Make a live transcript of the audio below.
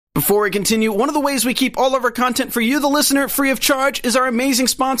Before we continue, one of the ways we keep all of our content for you, the listener, free of charge is our amazing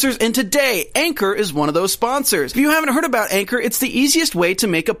sponsors, and today, Anchor is one of those sponsors. If you haven't heard about Anchor, it's the easiest way to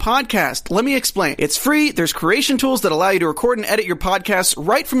make a podcast. Let me explain. It's free, there's creation tools that allow you to record and edit your podcasts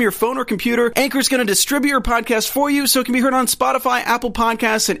right from your phone or computer. Anchor's going to distribute your podcast for you so it can be heard on Spotify, Apple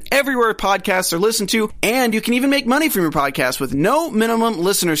Podcasts, and everywhere podcasts are listened to, and you can even make money from your podcast with no minimum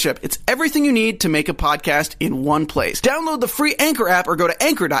listenership. It's everything you need to make a podcast in one place. Download the free Anchor app or go to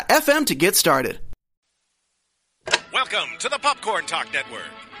anchor.fm to get started. Welcome to the Popcorn Talk Network,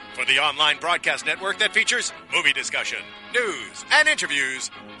 for the online broadcast network that features movie discussion, news, and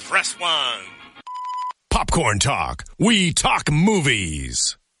interviews. Press 1. Popcorn Talk. We talk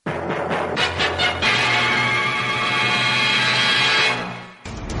movies.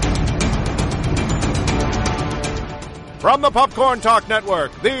 From the Popcorn Talk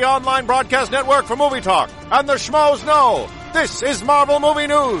Network, the online broadcast network for movie talk, and the schmoes know. This is Marvel Movie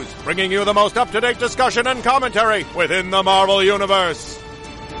News, bringing you the most up-to-date discussion and commentary within the Marvel Universe.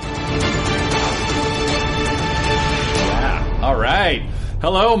 Yeah. All right.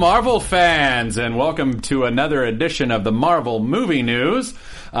 Hello, Marvel fans, and welcome to another edition of the Marvel Movie News,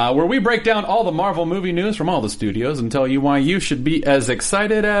 where we break down all the Marvel movie news from all the studios and tell you why you should be as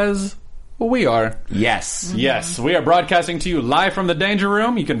excited as... well, we are. Yes. Mm-hmm. Yes. We are broadcasting to you live from the Danger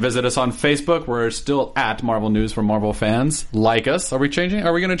Room. You can visit us on Facebook. We're still at Marvel News for Marvel fans. Like us. Are we changing?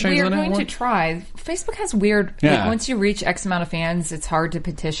 Are we going to change the name? We're going to try. Facebook has weird... like, once you reach X amount of fans, it's hard to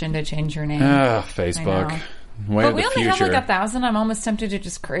petition to change your name. Facebook. But we only have like 1,000. I'm almost tempted to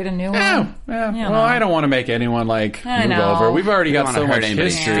just create a new one. Well, I don't want to make anyone move over. We've already got so much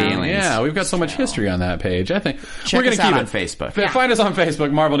history. Yeah, we've got so much history on that page. I think we're going to keep it on Facebook. Find us on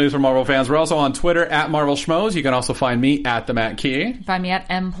Facebook, Marvel News for Marvel fans. We're also on Twitter at Marvel Schmoes. You can also find me at the Matt Key. Find me at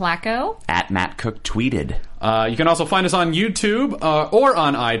M Placco. At Matt Cook Tweeted. You can also find us on YouTube or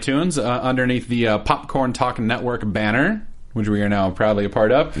on iTunes underneath the Popcorn Talk Network banner, which we are now proudly a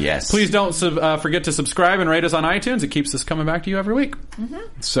part of. Yes. Please don't forget to subscribe and rate us on iTunes. It keeps us coming back to you every week. Mm-hmm.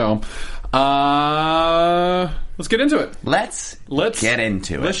 So, let's get into it. Let's get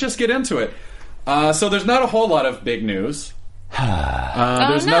into it. Let's just get into it. So there's not a whole lot of big news.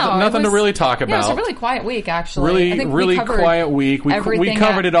 There's nothing to really talk about. Yeah, it was a really quiet week, actually. Really quiet week. We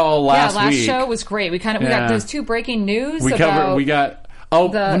covered it all last week. Yeah, last show was great. We got those two breaking news. There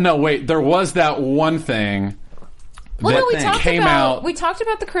was that one thing. Well, no, we talked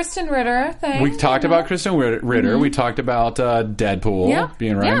about the Kristen Ritter thing. We talked about Kristen Ritter. Mm-hmm. We talked about Deadpool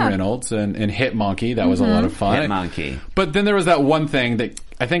being Ryan Reynolds and Hit Monkey. That was a lot of fun. Hit Monkey. But then there was that one thing that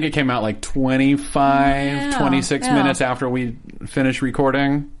I think it came out like 26 minutes after we finished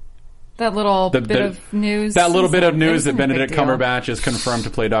recording. That little bit of news. That little bit of news that Benedict Cumberbatch is confirmed to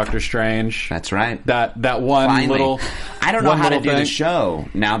play Doctor Strange. That's right. That one Finally. little. I don't know how to do the show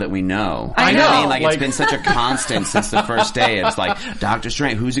now that we know. I know. I mean, like it's been such a constant since the first day. It's like Doctor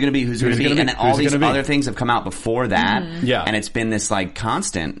Strange. Who's it going to be? Who's it going to be? And then all these other things have come out before that. Mm-hmm. Yeah. And it's been this like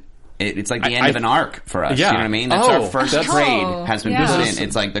constant. It's like the end of an arc for us. Yeah. You know what I mean? That's our first trade has been put in.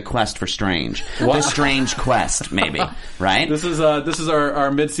 It's like the quest for Strange. The Strange quest, maybe. Right? This is our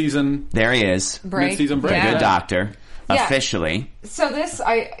mid-season. There he is. Mid-season break. Good doctor. Yeah. Officially. So this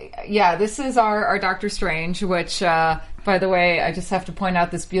is our Doctor Strange, which, by the way, I just have to point out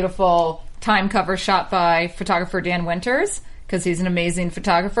this beautiful time cover shot by photographer Dan Winters, because he's an amazing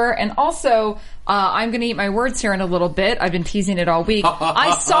photographer. And also, I'm going to eat my words here in a little bit. I've been teasing it all week.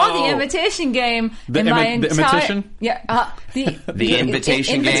 I saw The Imitation Game. The Imitation? Yeah. The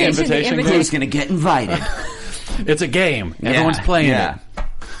Invitation Game? Who's going to get invited? It's a game. Everyone's playing it.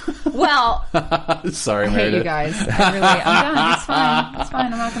 Well, sorry, I hate you guys. I'm done. It's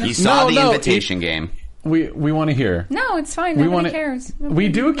fine. I'm not going to. You saw the Invitation Game. We want to hear. No, it's fine. Nobody cares. We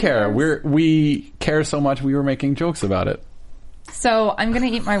do care. We care so much. We were making jokes about it. So I'm going to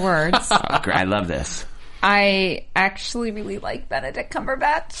eat my words. I love this. I actually really like Benedict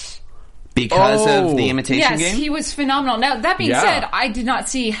Cumberbatch. Because of the Imitation Game? Yes, he was phenomenal. Now, that being said, I did not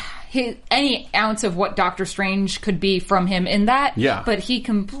see any ounce of what Doctor Strange could be from him in that. Yeah. But he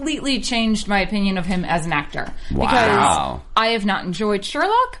completely changed my opinion of him as an actor. Wow. Because I have not enjoyed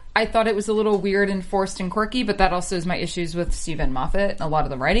Sherlock. I thought it was a little weird and forced and quirky, but that also is my issues with Stephen Moffat and a lot of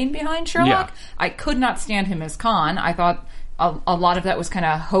the writing behind Sherlock. Yeah. I could not stand him as Khan. I thought a lot of that was kind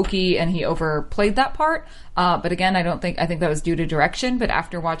of hokey and he overplayed that part. But again, I think that was due to direction. But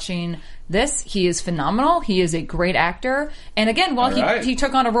after watching this, he is phenomenal. He is a great actor. And again, while he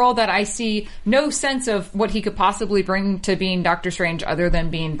took on a role that I see no sense of what he could possibly bring to being Doctor Strange other than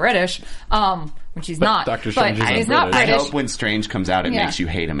being British, which he's not. Doctor Strange is not British. I hope when Strange comes out, it makes you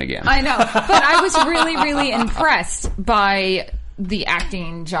hate him again. I know. But I was really, really impressed by the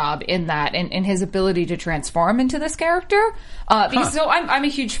acting job in that and his ability to transform into this character. Because so I'm a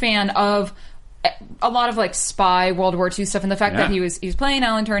huge fan of a lot of like spy World War II stuff, and the fact that he was playing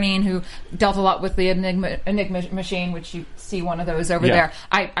Alan Turing, who dealt a lot with the Enigma machine, which you see one of those over there.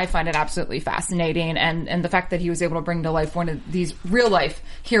 I find it absolutely fascinating, and the fact that he was able to bring to life one of these real life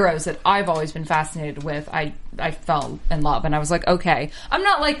heroes that I've always been fascinated with, I fell in love, and I was like, okay, I'm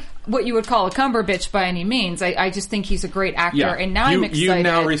not like what you would call a Cumberbitch by any means. I just think he's a great actor, and now I'm excited. You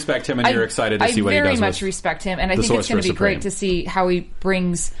now respect him, and you're excited to see what he does. I very much respect him, and I think it's going to be great to see how he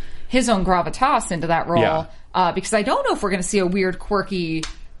brings his own gravitas into that role, because I don't know if we're going to see a weird, quirky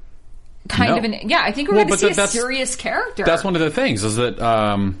kind of an... Yeah, I think we're going to see a serious character. That's one of the things, is that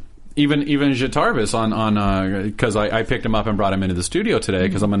even Jytarvis on because I picked him up and brought him into the studio today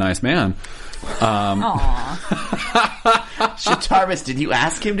because I'm a nice man. Jytarvis, did you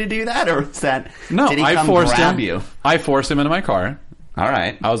ask him to do that, or was that... No, did he come grab you? I forced him into my car. All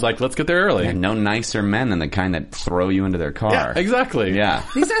right. I was like, let's get there early. Yeah, no nicer men than the kind that throw you into their car. Yeah, exactly. Yeah.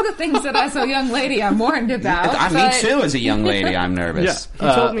 These are the things that as a young lady I'm warned about. Me too, as a young lady, I'm nervous. He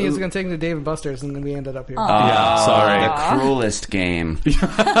told me he was going to take me to Dave & Buster's, and then we ended up here. Sorry. The cruelest game.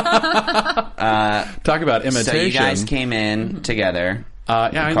 Talk about imitation. So you guys came in together.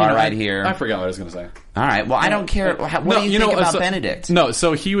 Car ride here. I forgot what I was going to say. All right. Well, I don't care. What do you think about Benedict? No.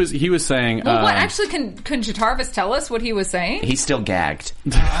 So he was saying. Well, what actually can Jytarvis tell us what he was saying? He's still gagged.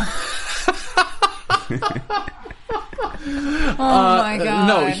 Oh my god!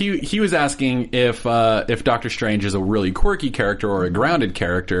 No, he was asking if Doctor Strange is a really quirky character or a grounded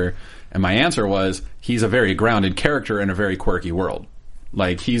character, and my answer was he's a very grounded character in a very quirky world.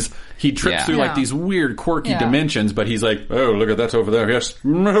 Like he trips through like these weird quirky dimensions, but he's like, oh, look at that's over there. Yes,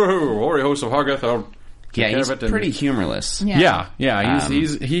 hoary host of Hoggoth. He's pretty humorless.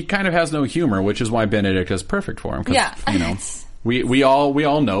 He kind of has no humor, which is why Benedict is perfect for him. Cause, we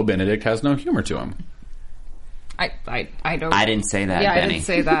all know Benedict has no humor to him. I don't. I didn't say that. Yeah, Benny. I didn't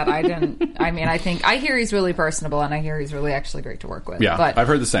say that. I didn't. I mean, I hear he's really personable, and I hear he's really actually great to work with. Yeah, but, I've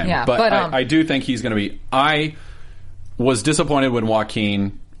heard the same. Yeah, but I do think he's going to be. I was disappointed when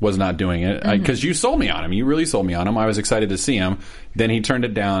Joaquin was not doing it because you sold me on him. You really sold me on him. I was excited to see him. Then he turned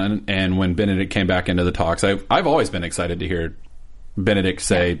it down, and when Benedict came back into the talks, I've always been excited to hear Benedict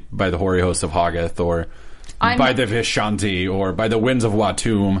say by the hoary host of Hoggoth or by the Vishanti or by the winds of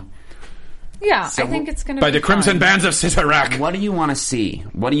Watum. Yeah, so I think it's going to be by the crimson bands of Cyttorak. What do you want to see?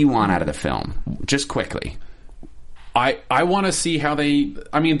 What do you want out of the film? Just quickly. I want to see how they...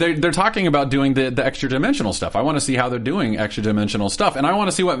 I mean, they're talking about doing the extra-dimensional stuff. I want to see how they're doing extra-dimensional stuff. And I want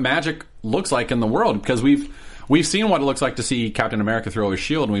to see what magic looks like in the world. Because we've seen what it looks like to see Captain America throw his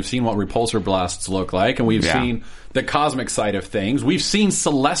shield. And we've seen what repulsor blasts look like. And we've seen the cosmic side of things. We've seen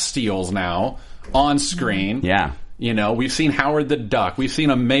Celestials now on screen. Yeah. You know, we've seen Howard the Duck. We've seen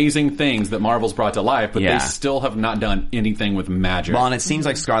amazing things that Marvel's brought to life. But they still have not done anything with magic. Well, and it seems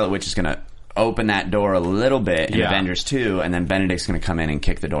like Scarlet Witch is going to open that door a little bit in Avengers 2, and then Benedict's going to come in and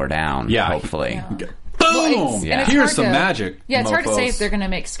kick the door down, hopefully. Yeah. Boom! Well, here's some magic. Yeah, it's hard to say if they're going to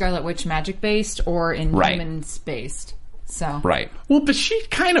make Scarlet Witch magic-based or Inhumans-based. So. Right. Well, but she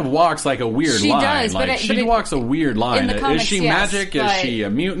kind of walks like a weird line. She does, she walks a weird line. In the comics, is she magic? Is she a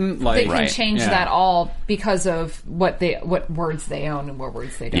mutant? They can change that all because of what words they own and what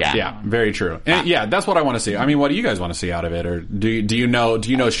words they don't. Yeah, very true. And that's what I want to see. I mean, what do you guys want to see out of it? Or do you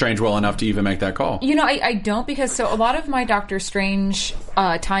know Strange well enough to even make that call? You know, I don't, because a lot of my Doctor Strange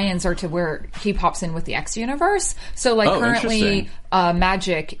tie-ins are to where he pops in with the X universe. So currently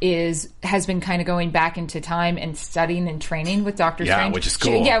Magic has been kind of going back into time and studying and training with Doctor Strange. Which is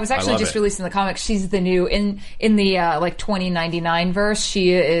cool. It was actually just released in the comics. She's the new in the 2099 verse.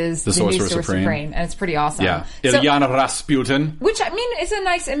 She is the new Sorcerer Supreme, and it's pretty awesome. Yeah, Ilyana Rasputin, which I mean is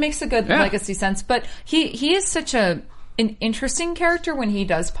it makes a good legacy sense. But he is such an interesting character when he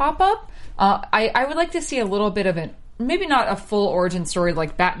does pop up. I would like to see a little bit of an. Maybe not a full origin story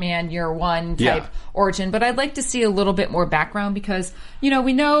like Batman Year One type origin, but I'd like to see a little bit more background because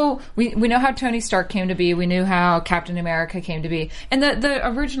we know how Tony Stark came to be, we knew how Captain America came to be, and the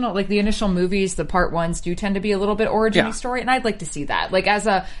original the initial movies, the part ones do tend to be a little bit origin story, and I'd like to see that. Like as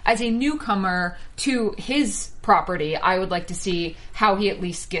a newcomer to his property, I would like to see how he at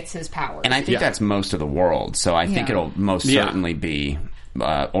least gets his powers. And I think that's most of the world, so I think it'll most certainly be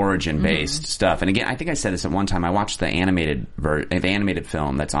origin-based stuff. And again, I think I said this at one time. I watched the animated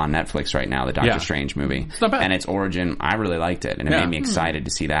film that's on Netflix right now, the Doctor Strange movie. It's not bad. And its origin, I really liked it, and it made me excited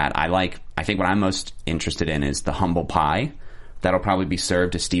to see that. I think what I'm most interested in is the humble pie that'll probably be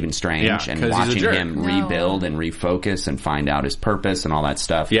served to Stephen Strange and watching him rebuild and refocus and find out his purpose and all that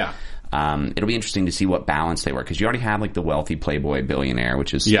stuff. Yeah. It'll be interesting to see what balance they work, because you already have like the wealthy playboy billionaire,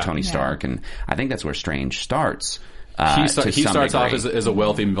 which is Tony Stark, and I think that's where Strange starts. He starts off as a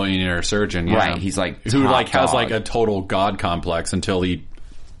wealthy millionaire surgeon, right? He's like who has like a total god complex until he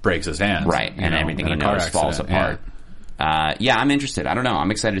breaks his hands, right? And everything he knows falls apart. I'm interested. I don't know.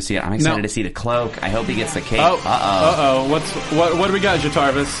 I'm excited to see it. I'm excited to see the cloak. I hope he gets the cape. What do we got,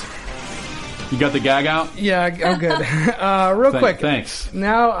 Jatarvis? You got the gag out? Yeah, I'm good. Real quick. Thanks.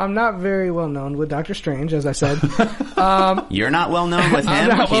 Now, I'm not very well known with Doctor Strange, as I said. You're not well known with him?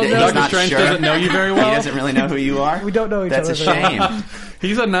 Doctor Strange doesn't know you very well? He doesn't really know who you are? We don't know each other. That's a shame.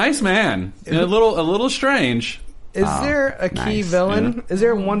 He's a nice man. A little strange. Is there a key villain? Yeah. Is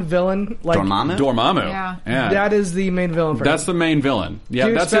there one villain like Dormammu? Yeah. That is the main villain for him. That's the main villain. Yeah,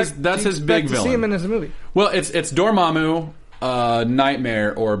 that's his big villain. See him in his movie. Well, it's Dormammu,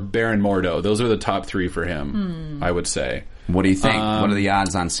 Nightmare, or Baron Mordo. Those are the top 3 for him, I would say. What do you think? What are the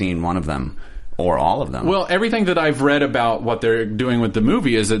odds on seeing one of them? Or all of them? Well, everything that I've read about what they're doing with the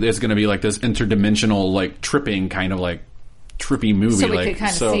movie is that it's going to be like this interdimensional, like tripping kind of like trippy movie. So we could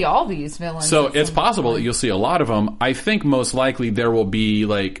kind of see all these villains. So it's possible that you'll see a lot of them. I think most likely there will be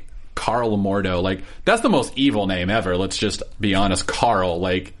like Carl Mordo. Like, that's the most evil name ever. Let's just be honest. Carl.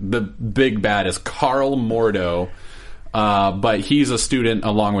 Like, the big bad is Carl Mordo. But he's a student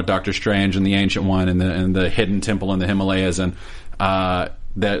along with Doctor Strange and the Ancient One and the hidden temple in the Himalayas, and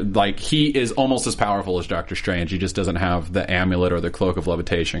that like he is almost as powerful as Doctor Strange. He just doesn't have the amulet or the cloak of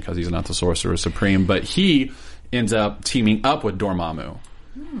levitation because he's not the Sorcerer Supreme. But he ends up teaming up with Dormammu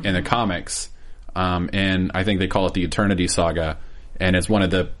in the comics, and I think they call it the Eternity Saga, and it's one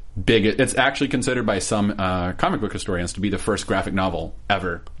of the biggest. It's actually considered by some comic book historians to be the first graphic novel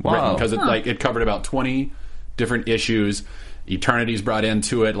ever written, because it covered about 20 different issues. Eternity's brought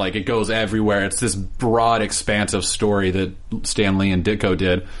into it, like it goes everywhere. It's this broad, expansive story that Stan Lee and Ditko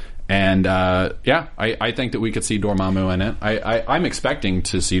did. And I think that we could see Dormammu in it. I'm expecting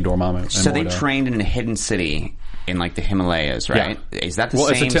to see Dormammu. So they trained in a hidden city in like the Himalayas, right? Yeah. Is that the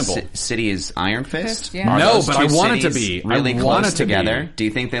same city as Iron Fist? Yeah. No, but I want it to be really close together. Do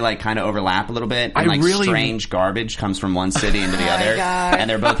you think they like kind of overlap a little bit? And strange garbage comes from one city into the other, and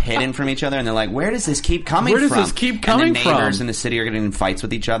they're both hidden from each other. And they're like, "Where does this keep coming from?" And the neighbors in the city are getting in fights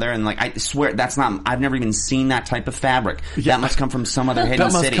with each other. And like, I swear, that's not. I've never even seen that type of fabric. Yeah. That must come from some other hidden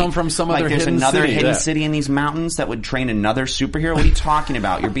city. That must come from some other hidden city. Like, there's another hidden city in these mountains that would train another superhero. What are you talking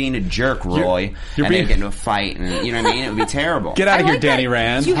about? You're being a jerk, Roy. And they get into a fight, and you know what I mean? It would be terrible. Get out of here, Danny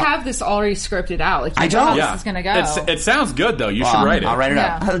Rand. You have this already scripted out. Like, you know how this is going to go. It sounds good, though. You should write it. I'll write it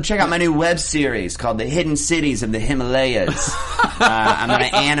up. Check out my new web series called The Hidden Cities of the Himalayas. I'm going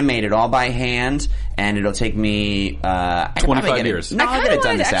to animate it all by hand, and it'll take me 25 years. No, I'll get it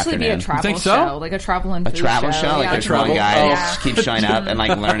done this afternoon. Be a travel show, like a travel and food show. Like a travel guy keeps showing up and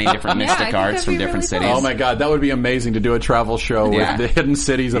like learning different mystic arts from different cities. Oh my god, that would be amazing to do a travel show with the hidden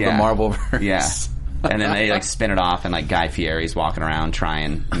cities of the Marvelverse. Yeah. And then they like spin it off, and like Guy Fieri's walking around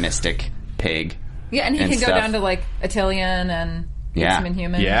trying mystic pig. Yeah, and he can go down to like Italian and eat some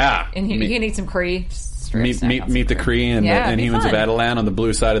Inhuman. Yeah, and he can eat some Kree. Meet the Kree and the Inhumans of Adelan on the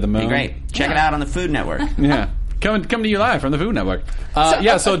blue side of the moon. Be great. Check it out on the Food Network. Yeah. Coming to you live from the Food Network.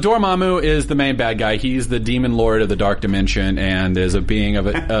 So Dormammu is the main bad guy. He's the demon lord of the Dark Dimension and is a being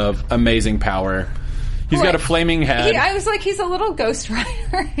of amazing power. He's got a flaming head. I was like, he's a little Ghost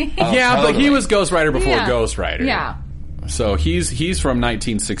Rider. But he was Ghost Rider before Ghost Rider. Yeah. So he's from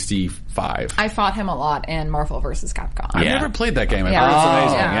 1965. I fought him a lot in Marvel vs. Capcom. I've never played that game. I've heard it's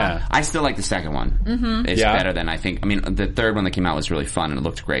amazing. Yeah. I still like the second one. Mm-hmm. It's better than I think. I mean, the third one that came out was really fun and it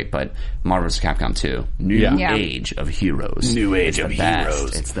looked great, but Marvel vs. Capcom 2, New Age of Heroes. New Age of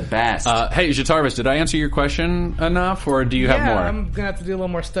Heroes. It's the best. Hey, Jatarvis, did I answer your question enough, or do you have more? I'm going to have to do a little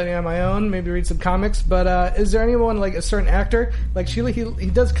more study on my own, maybe read some comics, but is there anyone, like a certain actor, like Sheila, he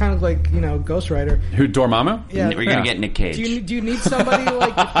does kind of like, Ghost Rider. Who, Dormammu? Yeah. We're going to get Nick Cage. Do you need somebody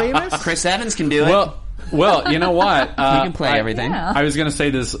like famous? Chris Evans can do it. Well, you know what? He can play everything. Yeah. I was going to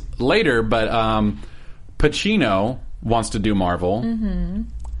say this later, but Pacino wants to do Marvel,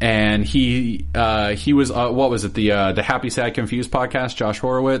 and he was what was it, the Happy Sad Confused podcast, Josh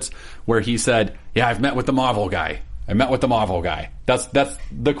Horowitz, where he said, "Yeah, I've met with the Marvel guy. I met with the Marvel guy." That's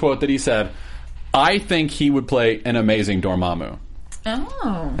the quote that he said. I think he would play an amazing Dormammu.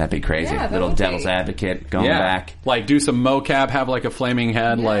 Oh, that'd be crazy. Little devil's advocate going back, like do some mocap, have like a flaming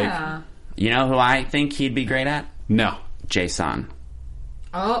head, like. You know who I think he'd be great at? No, Jason.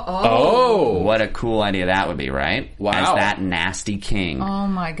 Oh, what a cool idea that would be, right? Wow, as that nasty king. Oh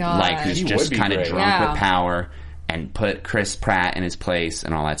my god, like who's just kind of drunk with power, and put Chris Pratt in his place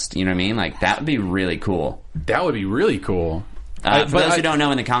and all that. You know what I mean? Like that would be really cool. That would be really cool. For those who don't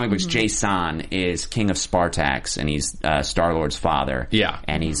know, in the comic books, Jason is king of Spartax, and he's Star-Lord's father. Yeah.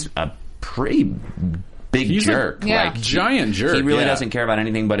 And he's a pretty big jerk. Giant jerk. He really doesn't care about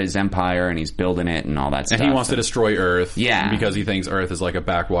anything but his empire, and he's building it and all that stuff. And he wants to destroy Earth. Yeah. Because he thinks Earth is like a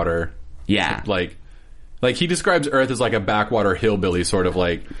backwater. Yeah. Like he describes Earth as like a backwater hillbilly, sort of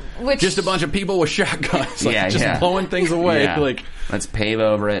like just a bunch of people with shotguns, blowing things away. Yeah. Like, let's pave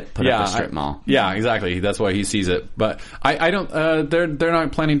over it, put up a strip mall. Yeah, exactly. That's why he sees it. But I don't. They're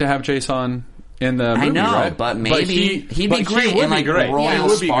not planning to have Jason in the movie, I know, right? but maybe he'd be great in like royal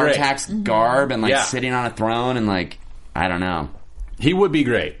Spartax garb and like sitting on a throne and like I don't know. He would be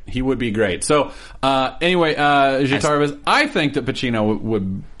great. He would be great. So, anyway, Jatarovas, I think that Pacino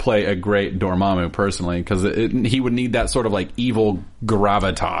would play a great Dormammu, personally, because he would need that sort of, like, evil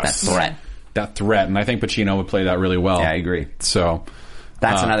gravitas. That threat. And I think Pacino would play that really well. Yeah, I agree. So...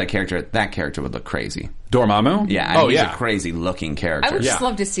 That's another character. That character would look crazy. Dormammu? Yeah. He's a crazy-looking character. I would just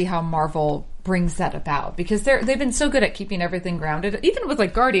love to see how Marvel brings that about, because they've been so good at keeping everything grounded. Even with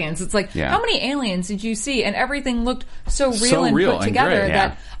like Guardians, it's like how many aliens did you see, and everything looked so real and put together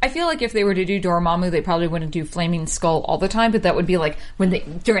that I feel like if they were to do Dormammu, they probably wouldn't do Flaming Skull all the time, but that would be like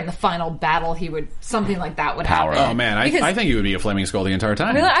during the final battle, something like that would happen. Oh man, I think he would be a Flaming Skull the entire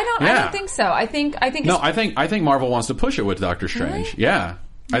time. Really? I don't think so. I think Marvel wants to push it with Doctor Strange. Really? Yeah.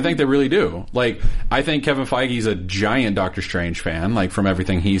 I think they really do. Like, I think Kevin Feige's a giant Doctor Strange fan, like, from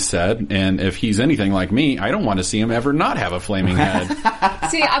everything he's said. And if he's anything like me, I don't want to see him ever not have a flaming head.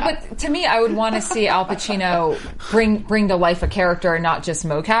 See, but to me, I would want to see Al Pacino bring to life a character and not just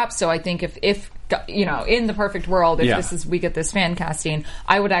mocap. So I think if you know, in the perfect world, if we get this fan casting,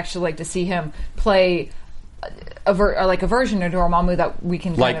 I would actually like to see him play a version of Dormammu that we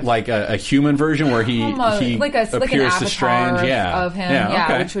can like a human version where he like an appears to Strange, of him,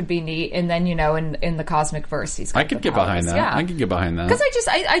 okay. Which would be neat. And then, you know, in the cosmic verse, he's got I could get behind that. Yeah. I could get behind that, because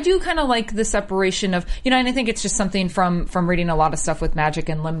I do kind of like the separation of, you know, and I think it's just something from reading a lot of stuff with magic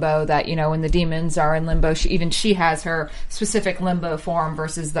and limbo that, you know, when the demons are in limbo, she has her specific limbo form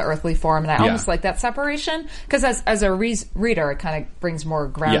versus the earthly form, and I almost like that separation, because as a reader, it kind of brings more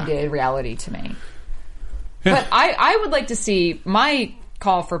grounded reality to me. But I would like to see my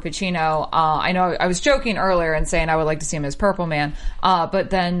call for Pacino. I know I was joking earlier and saying I would like to see him as Purple Man,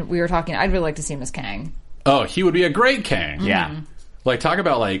 but then we were talking, I'd really like to see him as Kang. Oh, he would be a great Kang. Yeah. Like, talk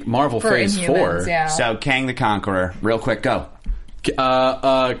about, like, Marvel Phase 4. Yeah. So, Kang the Conqueror. Real quick, go.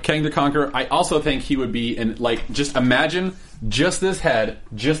 Kang the Conqueror, I also think he would be in, like, just imagine just his head,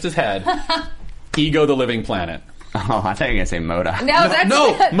 Ego the Living Planet. Oh, I thought you were going to say MODOK.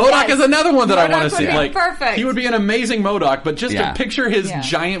 No, MODOK is another one that I want to see. Like, perfect. He would be an amazing MODOK, but just to picture his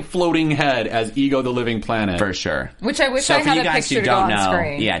giant floating head as Ego the Living Planet. For sure. Which I wish I had a picture to go on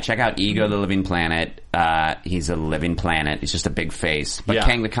screen. Yeah, check out Ego the Living Planet. He's a living planet. It's just a big face. But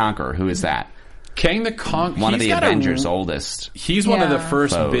Kang the Conqueror, who is that? Kang the Conqueror. One of the Avengers' oldest. He's one of the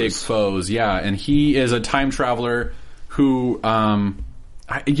first big foes, and he is a time traveler who,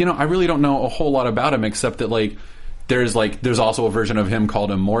 I really don't know a whole lot about him, except that, like, there's also a version of him called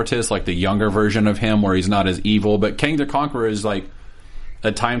Immortus, like the younger version of him where he's not as evil. But Kang the Conqueror is like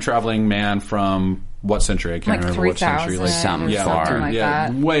a time traveling man from what century? I can't remember what century. Like something far. Like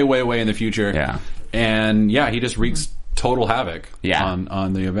that. Way in the future. Yeah. And he just wreaks total havoc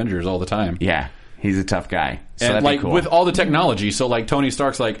on the Avengers all the time. Yeah. He's a tough guy. So and that'd like be cool. with all the technology, so like Tony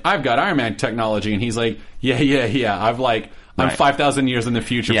Stark's like, I've got Iron Man technology, and he's like, I'm 5,000 years in the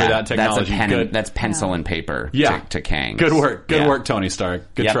future for that technology. That's pencil and paper to Kang. Good work, Tony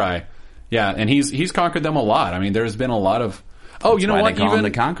Stark. Good try. Yeah, and he's conquered them a lot. I mean, there's been a lot of... Oh, you know what?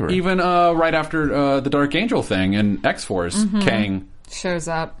 Even right after the Dark Angel thing in X-Force, Kang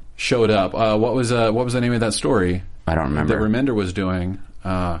showed up. What was the name of that story? I don't remember. That Remender was doing.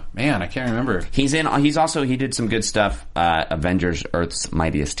 Man, I can't remember. He did some good stuff. Avengers: Earth's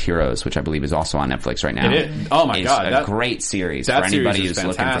Mightiest Heroes, which I believe is also on Netflix right now. It is. Oh my God, it's a great series for anybody who's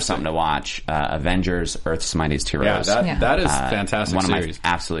looking for something to watch. Avengers: Earth's Mightiest Heroes. That is fantastic. One of series. my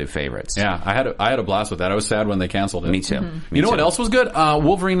absolute favorites. Yeah, I had a blast with that. I was sad when they canceled it. Me too. Mm-hmm. You know what else was good?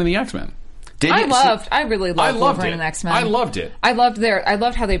 Wolverine and the X-Men. I really loved Wolverine and the X-Men. I loved it. I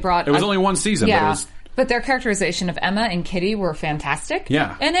loved how they brought. It was only one season. Yeah. But it was. But their characterization of Emma and Kitty were fantastic.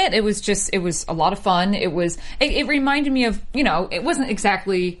 Yeah. In it. It was a lot of fun. It reminded me of, you know, it wasn't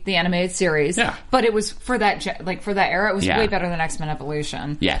exactly the animated series. Yeah. But it was for that era, it was way better than X-Men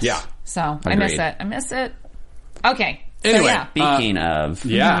Evolution. Yes. Yeah. So, Agreed. I miss it. Okay. Anyway. Speaking of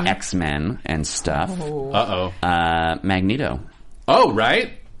X-Men and stuff. Uh-oh. Magneto. Oh,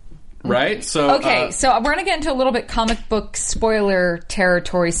 right. right? So so we're going to get into a little bit comic book spoiler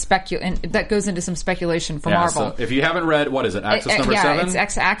territory, and that goes into some speculation for Marvel. So if you haven't read, what is it, Axis number 7? Yeah,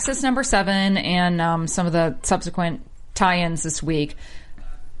 it's Axis number 7, and some of the subsequent tie-ins this week.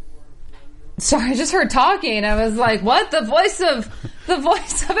 Sorry, I just heard talking. I was like, "What? The voice of Al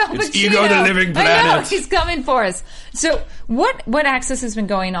Pacino." It's Ego the Living Planet. I know, he's coming for us. So, what Axis has been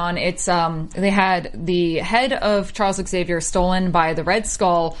going on? It's they had the head of Charles Xavier stolen by the Red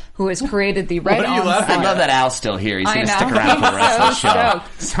Skull, who has created the Red What are you laughing I love that Al's still here. He's going to stick around for the rest of the show.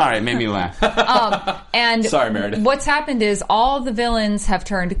 Stoked. Sorry, it made me laugh. And sorry, Meredith. What's happened is all the villains have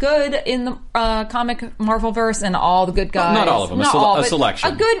turned good in the comic Marvel verse, and all the good guys. Not all of them. A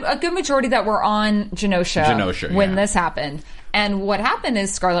selection. A good majority that were on Genosha when this happened. And what happened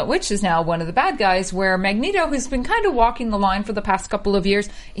is Scarlet Witch is now one of the bad guys, where Magneto, who's been kind of walking the line for the past couple of years,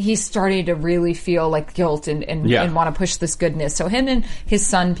 he's starting to really feel like guilt and want to push this goodness. So him and his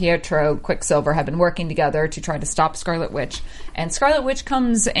son Pietro Quicksilver have been working together to try to stop Scarlet Witch. And Scarlet Witch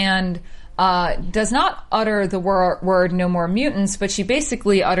comes and does not utter the word "no more mutants," but she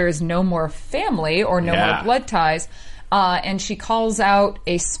basically utters "no more family" or "no more blood ties." And she calls out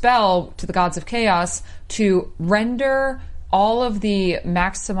a spell to the gods of chaos to render all of the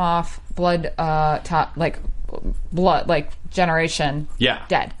Maximoff blood generation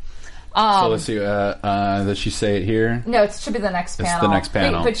dead. So let's see. Does she say it here? No, it should be the next panel. It's the next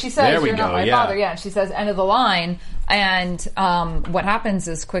panel. But she says, "You're not my father." Yeah, she says, "End of the line." And what happens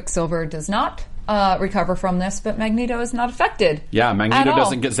is Quicksilver does not recover from this, but Magneto is not affected. Yeah, Magneto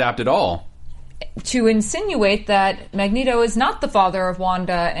doesn't get zapped at all. To insinuate that Magneto is not the father of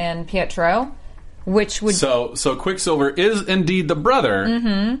Wanda and Pietro, which would... So Quicksilver is indeed the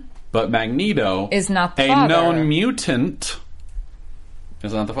brother, but Magneto is not the father. A known mutant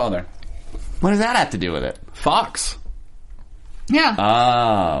is not the father. What does that have to do with it? Fox. Yeah.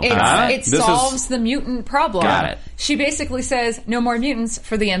 Oh. It solves the mutant problem. Got it. She basically says, no more mutants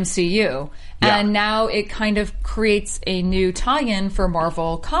for the MCU. Yeah. And now it kind of creates a new tie-in for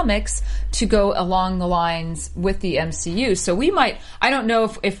Marvel Comics to go along the lines with the MCU. So we might... I don't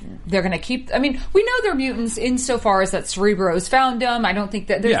know if they're going to keep... I mean, we know they're mutants insofar as that Cerebro's found them. I don't think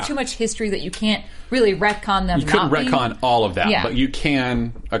that... There's too much history that you can't really retcon them. You couldn't retcon all of that, but you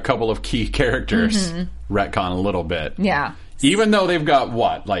can a couple of key characters retcon a little bit. Yeah. Even though they've got,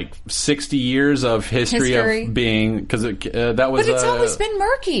 60 years of history. Of being... Because that was... But it's always been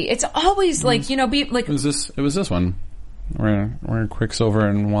murky. It's always, It was this one. Where Quicksilver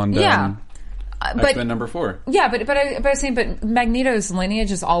and Wanda... Yeah. That's been number 4. Yeah, but I was saying, but Magneto's lineage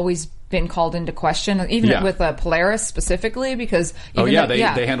has always been called into question, even with Polaris specifically, because...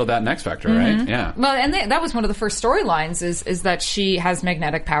 They handled that in X Factor, right? Yeah. Well, and that was one of the first storylines, is that she has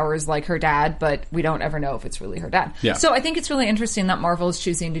magnetic powers like her dad, but we don't ever know if it's really her dad. Yeah. So I think it's really interesting that Marvel is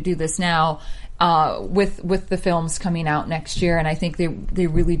choosing to do this now with the films coming out next year, and I think they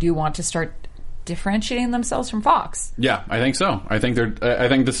really do want to start differentiating themselves from Fox. Yeah, I think so. I think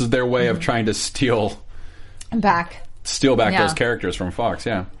this is their way of trying to steal back those characters from Fox.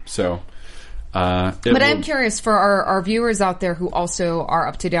 Yeah. So, but I'm curious for our viewers out there who also are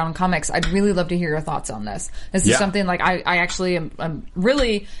up to date on comics. I'd really love to hear your thoughts on this. This is something I actually am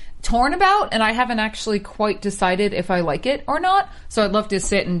really torn about, and I haven't actually quite decided if I like it or not. So I'd love to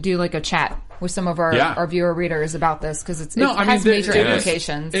sit and do a chat with some of our viewer readers about this, because it has major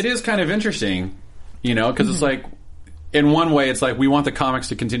implications. It is kind of interesting, because it's like, in one way, it's like we want the comics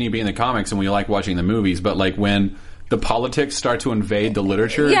to continue being the comics and we like watching the movies, but when the politics start to invade the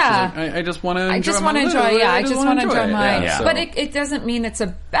literature, it's like, I just want to enjoy I just want to enjoy my... Yeah, but it doesn't mean it's a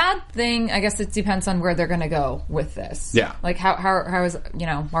bad thing. I guess it depends on where they're going to go with this. Yeah. How is,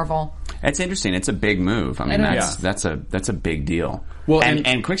 Marvel... It's interesting. It's a big move. I mean, that's a big deal. Well,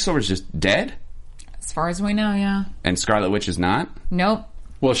 and Quicksilver's just dead? As far as we know, yeah. And Scarlet Witch is not? Nope.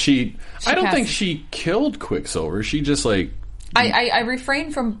 Well, I don't think she killed Quicksilver. She just I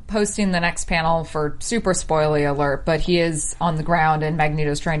refrain from posting the next panel for super spoiler alert, but he is on the ground and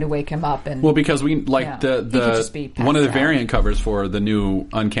Magneto's trying to wake him up. And because we the one of the variant covers for the new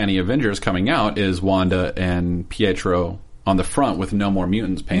Uncanny Avengers coming out is Wanda and Pietro on the front with no more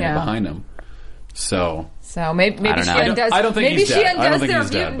mutants painted behind them. So maybe she undoes. I don't think maybe he's she dead. undoes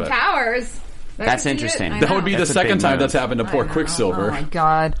their mutant powers. That's interesting. That would be the second time that's happened to poor Quicksilver. Oh my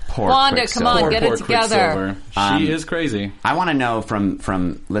God, poor Wanda, come on, get it together. She is crazy. I want to know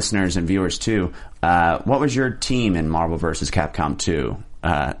from listeners and viewers too. What was your team in Marvel vs. Capcom 2?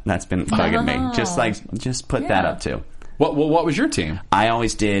 That's been bugging me. Just put that up too. What was your team? I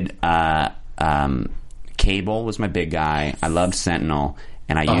always did. Cable was my big guy. I loved Sentinel.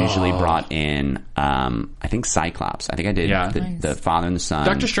 and I usually brought in, I think Cyclops. I think I did the father and the son.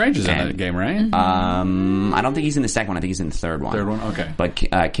 Doctor Strange is in that game, right? I don't think he's in the second one. I think he's in the third one. Third one, okay.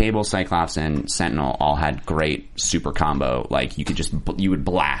 But Cable, Cyclops, and Sentinel all had great super combo. Like you would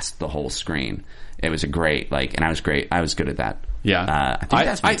blast the whole screen. It was a great and I was great. I was good at that. Yeah, I think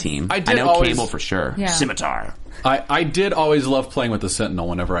that's my team. I know Cable for sure. Yeah. Scimitar. I did always love playing with the Sentinel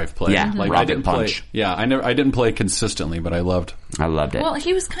whenever I've played. Yeah, I didn't punch. play. Yeah, I didn't play consistently, but I loved it. Well,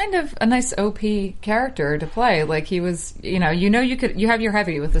 he was kind of a nice OP character to play. Like he was, you have your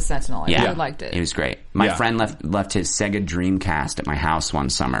heavy with the Sentinel. I really liked it. It was great. My friend left his Sega Dreamcast at my house one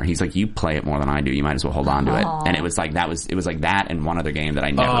summer. He's like, "You play it more than I do. You might as well hold on to it." And it was like that and one other game that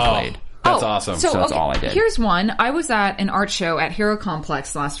I never played. That's awesome. So that's all I did. Here's one. I was at an art show at Hero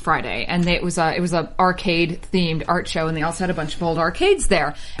Complex last Friday, and it was a arcade themed art show, and they also had a bunch of old arcades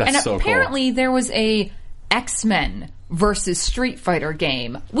there. That's and so apparently there was a X-Men versus Street Fighter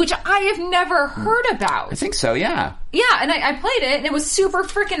game, which I have never heard about. I think so, yeah. Yeah, and I played it, and it was super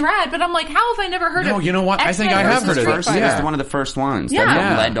freaking rad, but I'm like, how have I never heard of it? No, you know what? I think I have heard of it. It was one of the first ones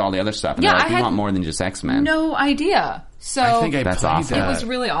that led to all the other stuff. And we want more than just X-Men. No idea. So I think that's played awesome. that. It was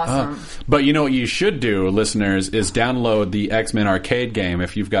really awesome. But you know what you should do, listeners, is download the X-Men arcade game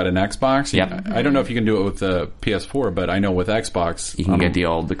if you've got an Xbox. Yep. I don't know if you can do it with the PS4, but I know with Xbox you can get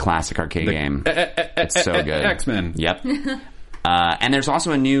the classic arcade game. It's so good. X-Men. Yep. And there's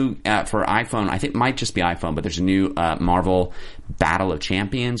also a new, for iPhone, I think it might just be iPhone, but there's a new Marvel Battle of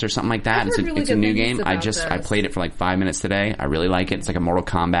Champions or something like that. It's a new game. I played it for like 5 minutes today. I really like it. It's like a Mortal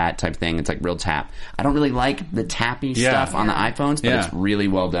Kombat type thing. It's like real tap. I don't really like the tappy stuff on the iPhones, but it's really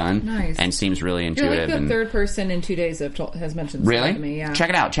well done. Nice. And seems really intuitive. You're like the third person in 2 days has mentioned this really? to me. Yeah. Check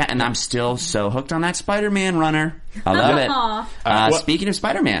it out. And I'm still so hooked on that Spider-Man runner. I love it. Speaking of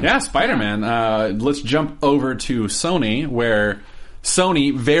Spider-Man. Yeah, Spider-Man. Let's jump over to Sony, where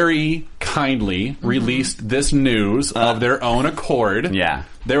Sony very kindly released this news of their own accord. Yeah.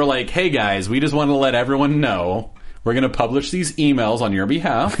 They were like, hey guys, we just wanted to let everyone know we're going to publish these emails on your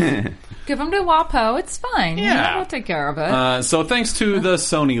behalf. Give them to WAPO. It's fine. Yeah. We'll take care of it. So thanks to the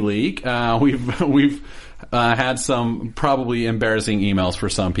Sony leak, we've had some probably embarrassing emails for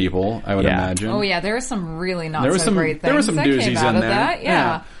some people, I would imagine. Oh, yeah. There are some really not great things there were some that doozies came out in of there. that.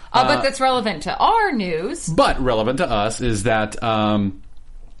 Yeah. But that's relevant to our news. But relevant to us is that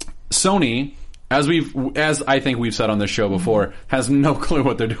Sony, as I think we've said on this show before, has no clue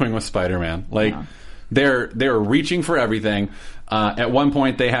what they're doing with Spider-Man. They're reaching for everything. At one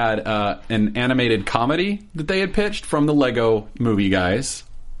point, they had an animated comedy that they had pitched from the Lego Movie guys.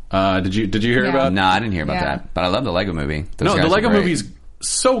 Did you hear about? No, I didn't hear about that. But I love the Lego Movie. The Lego Movie's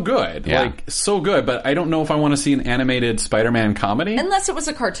so good. So good, but I don't know if I want to see an animated Spider-Man comedy. Unless it was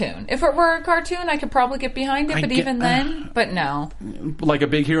a cartoon. If it were a cartoon, I could probably get behind it, even then, but no. Like a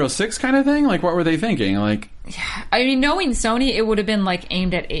Big Hero 6 kind of thing? Like, what were they thinking? Like, I mean, knowing Sony, it would have been like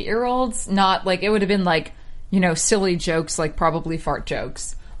aimed at 8-year-olds, not like, it would have been like, silly jokes, like probably fart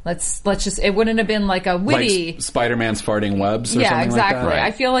jokes. Let's just, it wouldn't have been like a witty... Like Spider-Man's farting webs or something exactly. like that? Right.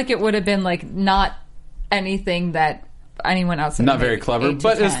 I feel like it would have been like not anything that anyone outside. Not very clever,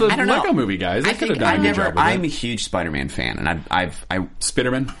 but it's the Lego Movie guys. They could have done a good job with it. I'm a huge Spider-Man fan, and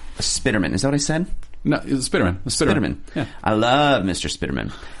Spiderman? Spiderman, is that what I said? No, it's Spiderman. Yeah. I love Mr.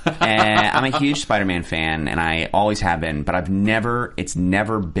 Spiderman. And I'm a huge Spider-Man fan, and I always have been, but it's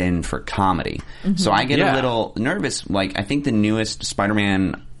never been for comedy. Mm-hmm. So I get a little nervous. Like, I think the newest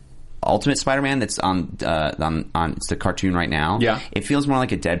Spider-Man, Ultimate Spider-Man, that's on it's the cartoon right now. Yeah. It feels more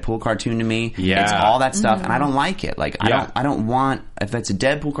like a Deadpool cartoon to me. Yeah. It's all that stuff, and I don't like it. Like, I don't want, if it's a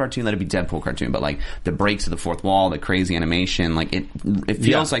Deadpool cartoon, let it be Deadpool cartoon. But like the breaks of the fourth wall, the crazy animation, like it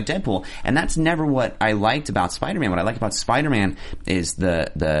feels like Deadpool. And that's never what I liked about Spider-Man. What I like about Spider-Man is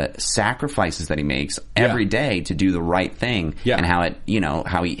the sacrifices that he makes every day to do the right thing, and how it,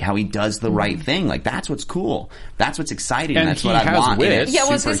 how he does the right thing. Like, that's what's cool. That's what's exciting. And that's what I want in a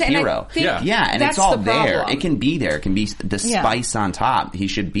superhero. And it's all there. It can be there. It can be the spice on top. He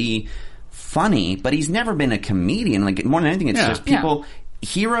should be funny, but he's never been a comedian. Like, more than anything, it's just people,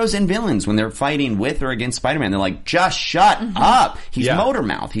 heroes and villains, when they're fighting with or against Spider-Man, they're like, just shut up. He's motor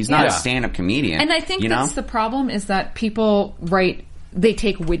mouth. He's not a stand-up comedian. And I think that's the problem, is that people they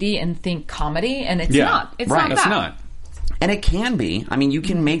take witty and think comedy, and it's not. It's not that. It's not. And it can be. I mean, you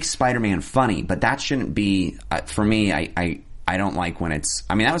can make Spider-Man funny, but that shouldn't be, for me, I don't like when it's...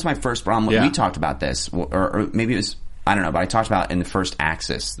 I mean, that was my first problem. We talked about this, or maybe it was... I don't know, but I talked about in the first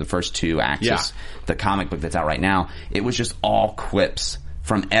Axis, the first two Axis, the comic book that's out right now, it was just all quips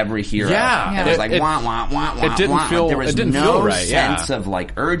from every hero. It was like, wah, wah, wah, wah, it didn't wah. Feel, there was it didn't no feel right, sense of,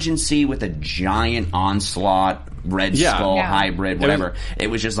 like, urgency with a giant onslaught Red Skull hybrid, whatever. It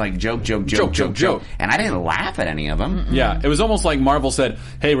was just like joke. And I didn't laugh at any of them. Yeah, it was almost like Marvel said,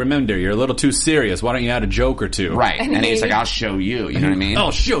 hey, remember, you're a little too serious. Why don't you add a joke or two? Right. And he's like, I'll show you. You know what I mean?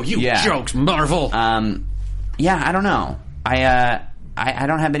 I'll show you jokes, Marvel. Yeah, I don't know. I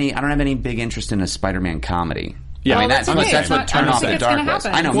don't have any big interest in a Spider-Man comedy. Yeah, well, that's what turned off the dark was.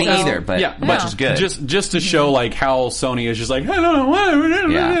 I know, me either, but which is good. Just to show like how Sony is just like, hello,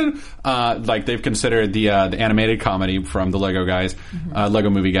 whatever. Like they've considered the animated comedy from the Lego guys, Lego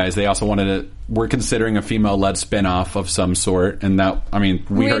Movie guys. They also we're considering a female-led spin-off of some sort, and that, I mean,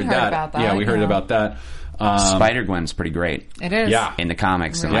 we heard that. About that. Yeah, we heard about that. Spider-Gwen's pretty great. It is. Yeah. In the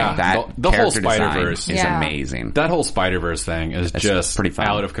comics. And like that the whole character Spider-Verse is amazing. That whole Spider-Verse thing is just pretty fun.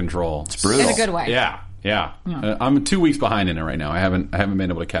 out of control. It's brutal. In a good way. Yeah. I'm 2 weeks behind in it right now. I haven't been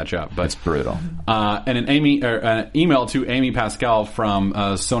able to catch up, but it's brutal. And an email to Amy Pascal from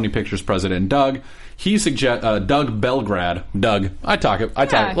Sony Pictures president Doug. He suggests Doug Belgrad. Doug, I talk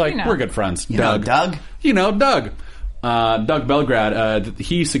like we're good friends. Doug. Doug. Doug Belgrad.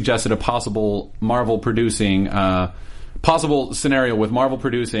 He suggested a possible possible scenario with Marvel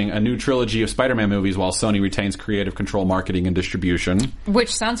producing a new trilogy of Spider-Man movies while Sony retains creative control, marketing, and distribution.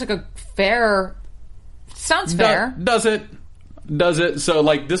 Which sounds like a fair. Sounds fair. Does it? So,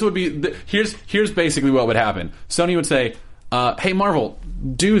 like, this would be... Here's basically what would happen. Sony would say, hey, Marvel,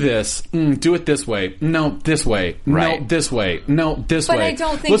 do this. Do it this way. No, this way. Right. No, this way. No, this way. But I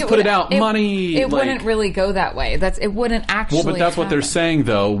don't think Let's put it out. Money. It wouldn't really go that way. It wouldn't actually Well, but that's what they're saying,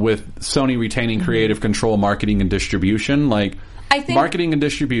 though, with Sony retaining creative control, marketing, and distribution. Like... I think marketing and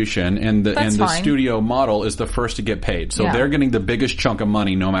distribution and the studio model is the first to get paid. So they're getting the biggest chunk of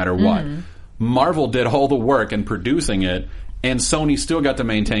money no matter what. Marvel did all the work in producing it, and Sony still got to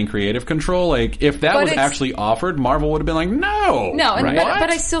maintain creative control. Like, if that was actually offered, Marvel would have been like, no. Right?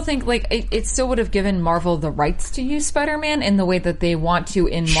 But I still think, like, it still would have given Marvel the rights to use Spider-Man in the way that they want to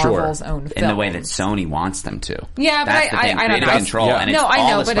in Marvel's own film. In the way that Sony wants them to. Yeah, that's but I don't know. Creative control, and it's I know,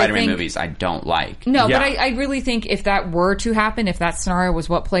 all the but Spider-Man movies I don't like. No, but I really think if that were to happen, if that scenario was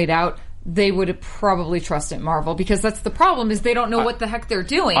what played out, they would have probably trusted Marvel, because that's the problem, is they don't know what the heck they're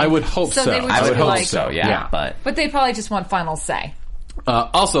doing. I would hope so. They would I would hope like, so, yeah. But they probably just want final say.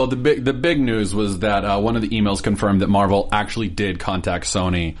 Also, the big news was that one of the emails confirmed that Marvel actually did contact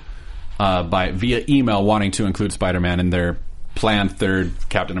Sony via email wanting to include Spider-Man in their planned third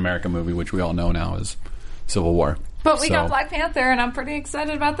Captain America movie, which we all know now is Civil War. But we got Black Panther, and I'm pretty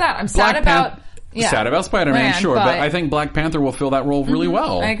excited about that. I'm sad about... Sad about Spider-Man, sure, but I think Black Panther will fill that role really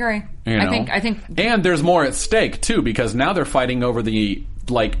well. I agree. I think, and there's more at stake too, because now they're fighting over the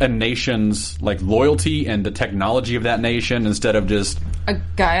a nation's loyalty and the technology of that nation instead of just a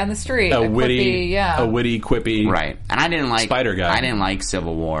guy on the street, a witty, quippy, right? And I didn't like Spider guy. I didn't like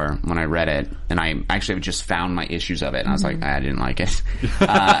Civil War when I read it, and I actually just found my issues of it, and I was like, I didn't like it, and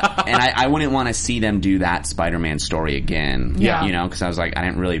I wouldn't want to see them do that Spider-Man story again, because I was like, I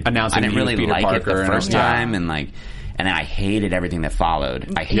didn't really like Parker it the first time, and then I hated everything that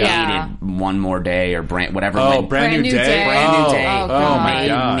followed. I hated One More Day or whatever. Brand New Day. Oh my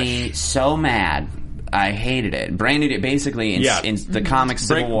gosh. Made me so mad. I hated it. Brand New Day, basically, in the comics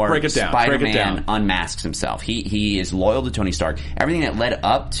Civil War, Spider-Man unmasks himself. He is loyal to Tony Stark. Everything that led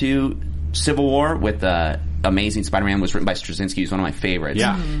up to Civil War with Amazing Spider-Man was written by Straczynski. He's one of my favorites.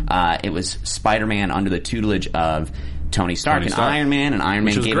 Yeah. It was Spider-Man under the tutelage of Tony Stark and Iron Man, and Iron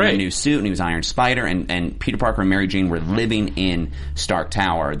Man gave him a new suit, and he was Iron Spider, and Peter Parker and Mary Jane were living in Stark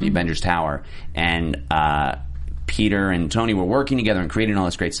Tower, the Avengers Tower, and Peter and Tony were working together and creating all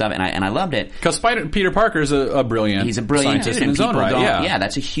this great stuff, and I loved it. Because Peter Parker is a brilliant He's a brilliant scientist dude, in his own right. Yeah,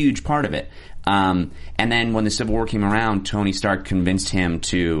 that's a huge part of it. And then when the Civil War came around, Tony Stark convinced him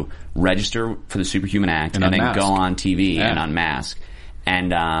to register for the Superhuman Act and then go on TV and unmask.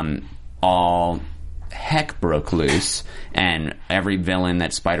 And all heck broke loose, and every villain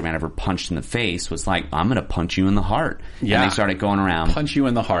that Spider-Man ever punched in the face was like, I'm going to punch you in the heart. Yeah. And they started going around. Punch you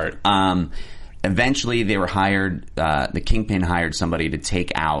in the heart. Eventually, they were hired, the Kingpin hired somebody to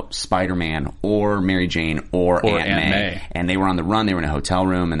take out Spider-Man or Mary Jane or Aunt May. And they were on the run. They were in a hotel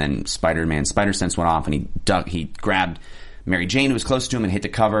room, and then Spider Sense went off, and he grabbed Mary Jane, who was close to him, and hit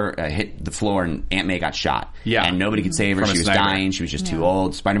the floor, and Aunt May got shot. Yeah. And nobody could save her. She was dying. She was just too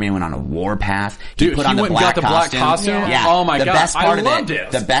old. Spider-Man went on a warpath. Dude, he went and got the black costume? Yeah. Oh my God. I loved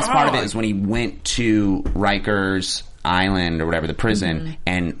it. The best part of it is when he went to Riker's Island or whatever, the prison,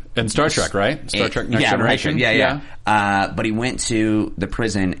 and Star Trek, right? Star Trek Next Generation. Yeah. But he went to the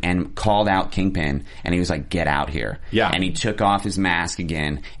prison and called out Kingpin, and he was like, "Get out here!" Yeah. And he took off his mask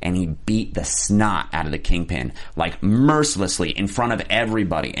again, and he beat the snot out of the Kingpin, like mercilessly in front of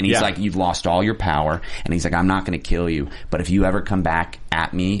everybody. And he's like, "You've lost all your power." And he's like, "I'm not going to kill you, but if you ever come back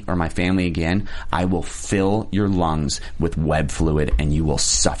at me or my family again, I will fill your lungs with web fluid, and you will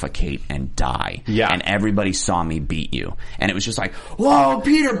suffocate and die." Yeah. And everybody saw me beat you, and it was just like, "Whoa,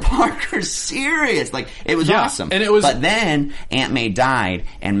 Peter Parker's serious!" Like, it was awesome. And it was. But then Aunt May died,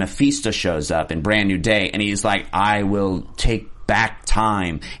 and Mephisto shows up in Brand New Day, and he's like, "I will take back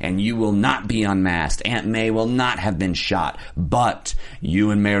time, and you will not be unmasked. Aunt May will not have been shot, but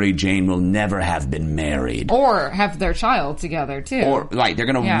you and Mary Jane will never have been married." Or have their child together, too. Or, like, they're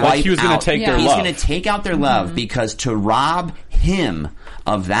going to wipe like he was out. Gonna take their He's love. going to take out their love, because to rob him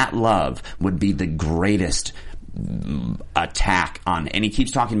of that love would be the greatest attack on, and he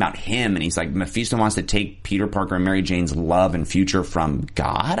keeps talking about him, and he's like, Mephisto wants to take Peter Parker and Mary Jane's love and future from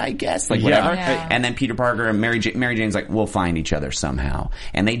God, I guess, like whatever. Yeah. And then Peter Parker and Mary Jane's like, "We'll find each other somehow,"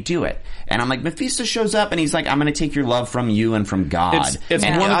 and they do it. And I'm like, Mephisto shows up, and he's like, "I'm going to take your love from you and from God." It's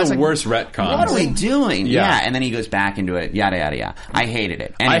and one I of was the like, worst retcons. What are we doing? Yeah. And then he goes back into it, yada yada yada. I hated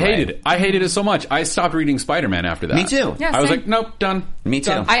it. Anyway. I hated it so much. I stopped reading Spider-Man after that. Me too. Yeah, I was same. like, nope, done. Me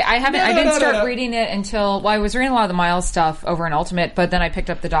too. Done. I didn't start reading it until, well, I was reading a lot of the Miles stuff over in Ultimate, but then I picked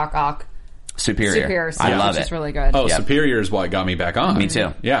up the Doc Ock Superior stuff, I love which it. is really good. Oh, Yep. Superior is what got me back on. Me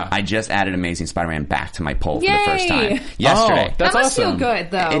too. Yeah. I just added Amazing Spider-Man back to my poll for the Yay! first time yesterday. Oh, that's that must awesome. feel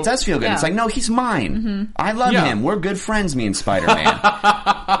good, though. It does feel good. Yeah. It's like, no, he's mine. I love Yeah. him. We're good friends, me and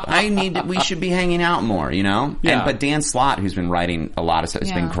Spider-Man. We should be hanging out more, you know? Yeah. But Dan Slott, who's been writing a lot of stuff,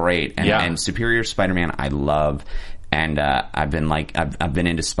 has been great. And, Yeah. and Superior Spider-Man, I love. And I've been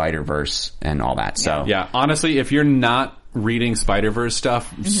into Spider-Verse and all that. So Yeah, honestly, if you're not reading Spider-Verse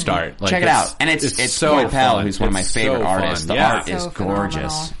stuff, start. Like, check it out. And it's so Coy Pell, fun. who's one of my It's favorite so artists. fun. The Yeah. art is So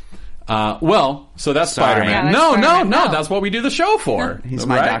gorgeous. Well, so that's Sorry. Spider-Man. Yeah, that's No, Spider-Man. no, No. that's what we do the show for. He's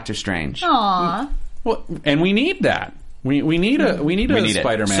my right? Doctor Strange. Aw. Well, and we need that. We need a We need it.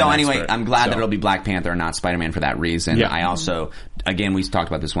 Spider-Man. So anyway, expert. I'm glad So- that it'll be Black Panther and not Spider-Man for that reason. Yeah. I also, again, we talked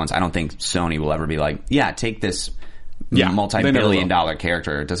about this once. I don't think Sony will ever be like, yeah, take this Yeah, they never multi-billion will. dollar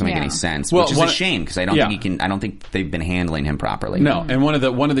character. It doesn't make Yeah. any sense, Well, which is a shame because I don't yeah. think he can. I don't think they've been handling him properly. No, and one of the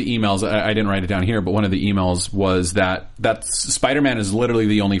emails I didn't write it down here, but one of the emails was that Spider-Man is literally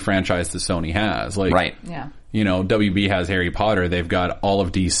the only franchise that Sony has. Like, Right. Yeah. You know, WB has Harry Potter. They've got all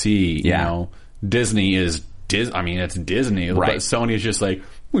of DC. You Yeah. know, Disney is I mean, it's Disney, Right. but Sony is just like,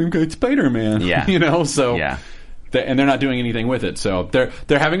 we've got Spider-Man. Yeah. You know, so Yeah. and they're not doing anything with it. So they're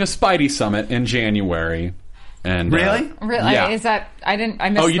having a Spidey summit in January. And Really? Really? Yeah. Is that, I missed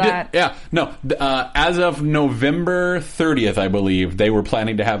Oh, you that. did? Yeah. No. As of November 30th, I believe, they were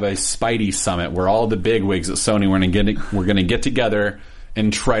planning to have a Spidey summit where all the bigwigs at Sony were going to get together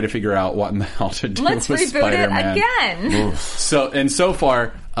and try to figure out what in the hell to do Let's with reboot Spider-Man. it again. So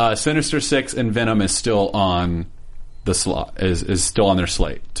far, Sinister Six and Venom is still on the slot, is still on their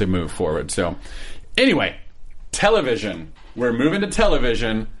slate to move forward. So anyway, television. We're moving to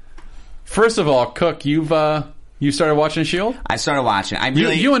television. First of all, Cook, you started watching S.H.I.E.L.D.? I started watching.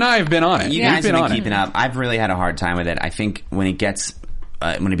 You and I have been on it. You We've guys been have on been it. keeping up. I've really had a hard time with it. I think when it gets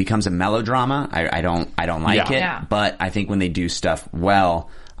when it becomes a melodrama, I don't like Yeah. it. Yeah. But I think when they do stuff well,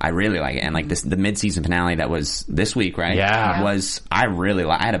 I really like it. And like the mid-season finale that was this week, right? Yeah.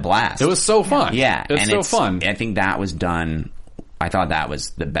 I had a blast. It was so fun. Yeah, It's so fun. I think that was done. I thought that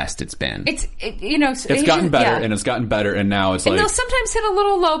was the best it's been. It's Gotten better, and it's gotten better, and now it's And like... they'll sometimes hit a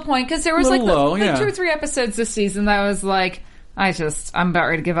little low point because there was Little like low, the yeah. 2 or 3 episodes this season that I was like, I'm about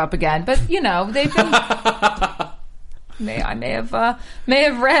ready to give up again. But they've been. I may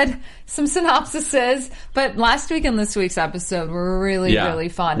have read some synopsises, but last week and this week's episode were really really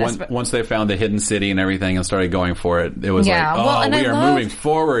fun. Once they found the hidden city and everything and started going for it, it was Yeah, like, well, and we I are loved- moving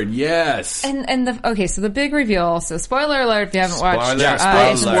forward. Yes. So the big reveal. So spoiler alert if you haven't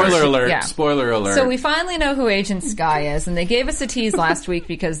watched. Spoiler alert. Yeah. Spoiler alert. So we finally know who Agent Skye is, and they gave us a tease last week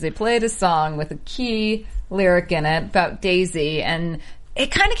because they played a song with a key lyric in it about Daisy, and it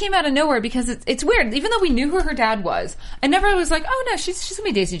kind of came out of nowhere because it's weird. Even though we knew who her dad was, I never was like, oh no, she's gonna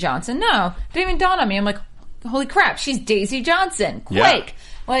be Daisy Johnson. No, it didn't even dawn on me. I'm like, holy crap, she's Daisy Johnson. Quake.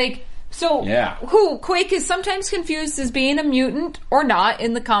 Yeah. Who Quake is sometimes confused as being a mutant or not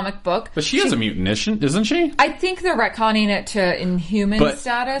in the comic book. But she is a mutant, isn't she? I think they're retconning it to Inhuman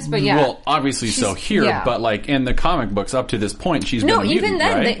status, but yeah. Well, obviously so here, yeah. but like in the comic books up to this point, she's been a mutant, even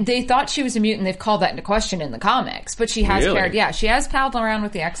then right? they thought she was a mutant. They've called that into question in the comics, but she has Really? she has palled around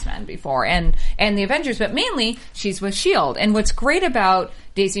with the X-Men before and the Avengers, but mainly she's with S.H.I.E.L.D. And what's great about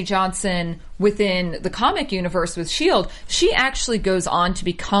Daisy Johnson within the comic universe with S.H.I.E.L.D., she actually goes on to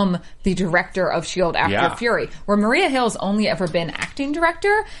become the director of S.H.I.E.L.D. after Fury. Where Maria Hill's only ever been acting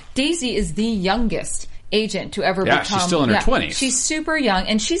director, Daisy is the youngest agent to ever become. Yeah, she's still in her 20s. She's super young,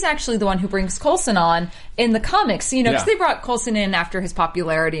 and she's actually the one who brings Coulson on in the comics, you know, because they brought Coulson in after his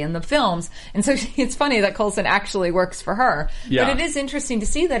popularity in the films, and so it's funny that Coulson actually works for her. Yeah. But it is interesting to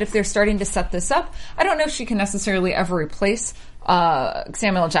see that if they're starting to set this up, I don't know if she can necessarily ever replace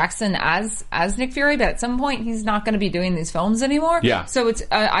Samuel Jackson as Nick Fury, but at some point he's not going to be doing these films anymore. Yeah. So it's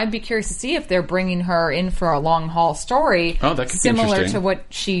I'd be curious to see if they're bringing her in for a long haul story, that could similar be to what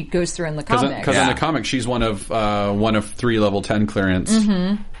she goes through in the comics. Because in the comic, she's one of 3 level 10 clearance.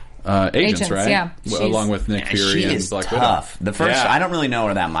 Agents, right? Yeah. Along with Nick Fury and Black Widow. Tough. The first, I don't really know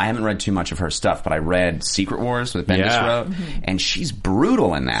her that much. I haven't read too much of her stuff, but I read Secret Wars with Bendis wrote, and she's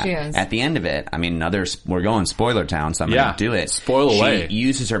brutal in that. She is. At the end of it, I mean, we're going spoiler town, so I'm going to do it. Spoil away. She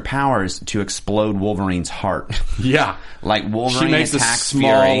uses her powers to explode Wolverine's heart. Yeah. Like Wolverine she makes attacks a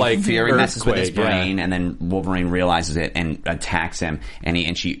small, Fury, like, Fury messes with his earthquake, brain, and then Wolverine realizes it and attacks him,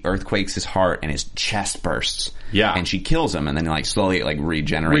 and she earthquakes his heart, and his chest bursts. Yeah. And she kills him, and then like slowly like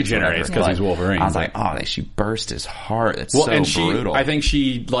regenerates because he's Wolverine. I was like, oh, she burst his heart. It's so brutal. I think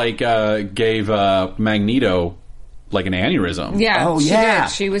she like gave Magneto like an aneurysm. Yeah. Oh, she yeah.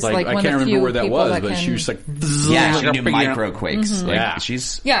 did. She was like I one can't of the remember few where that people was, that but can... she was like, she knew microquakes. Like, yeah.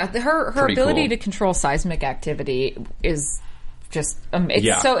 She's her ability to control seismic activity is just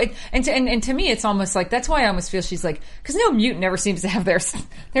so and to me it's almost like that's why I almost feel she's like, because no mutant ever seems to have their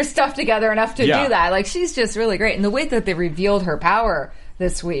stuff together enough to do that. Like, she's just really great, and the way that they revealed her power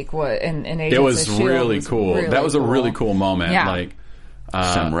this week in Agents it was of S.H.I.E.L.D. really cool. That was a really cool moment. Yeah. Like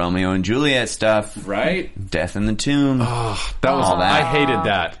some Romeo and Juliet stuff, right? Death in the Tomb. Oh, that was all that. I hated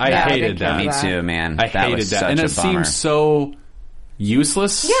that. I hated that. Me too, man. I hated that, and it seems so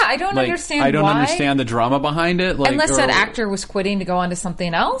useless. Yeah, I don't understand. I don't why. understand the drama behind it. Like, unless that actor was quitting to go on to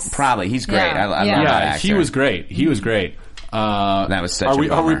something else. Probably, he's great. Yeah. I love that actor. He was great. He was great. That was such are a we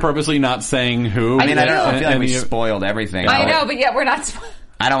bummer. purposely not saying who? I mean, I don't know. I feel like we spoiled everything. I know, but yet we're not.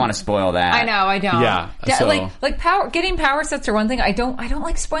 I don't want to spoil that. I know, I don't. Yeah, like getting power sets are one thing. I don't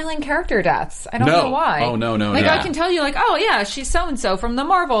like spoiling character deaths. I don't know why. Oh no. Like, I can tell you, like, oh yeah, she's so and so from the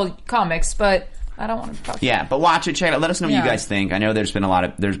Marvel comics, but I don't want to talk. Yeah, but watch it, check it out. Let us know what you guys think. I know there's been a lot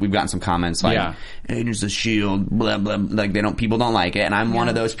of we've gotten some comments like Agents of S.H.I.E.L.D. blah blah, like people don't like it, and I'm one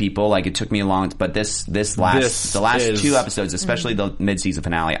of those people. Like, it took me a long, but the last 2 episodes, especially the mid-season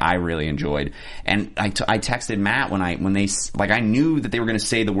finale, I really enjoyed. And I texted Matt when they like, I knew that they were going to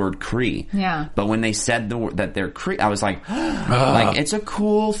say the word Kree. Yeah. But when they said that they're Kree, I was like, like, it's a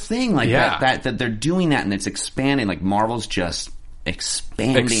cool thing, like that they're doing that, and it's expanding. Like, Marvel's just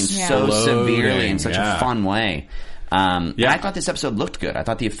expanding so severely in such a fun way. I thought this episode looked good. I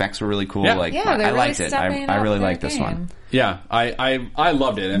thought the effects were really cool. I liked it. I really liked this one. Yeah, I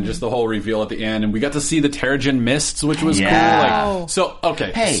loved it, and just the whole reveal at the end, and we got to see the Terrigen mists, which was cool. Like,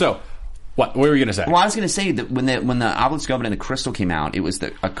 so what were you going to say? Well, I was going to say that when the Obelisk Oven and the Crystal came out, it was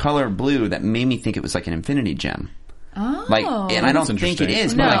a color blue that made me think it was like an Infinity Gem. Oh, like, and I don't think it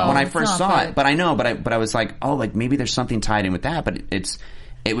is, but like when I first saw it, but I was like, oh, like maybe there's something tied in with that, but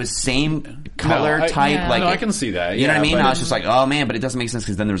it was same color type. Like, I can see that. You know what I mean? I was just like, oh man, but it doesn't make sense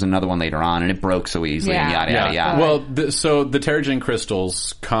because then there was another one later on, and it broke so easily. And yada yada. Well, so the Terrigen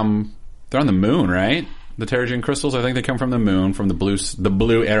crystals they're on the moon, right? The Terrigen crystals, I think they come from the moon, from the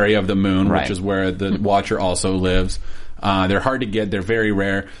blue area of the moon, which is where the Watcher also lives. They're hard to get. They're very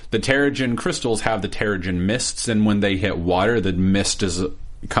rare. The Terrigen crystals have the Terrigen mists, and when they hit water, the mist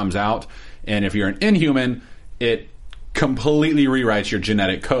comes out. And if you're an Inhuman, it completely rewrites your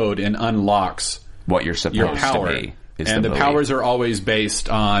genetic code and unlocks what you're supposed to be. And the powers are always based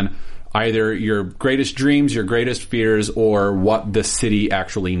on either your greatest dreams, your greatest fears, or what the city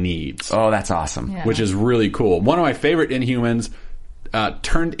actually needs. Oh, that's awesome. Which is really cool. One of my favorite Inhumans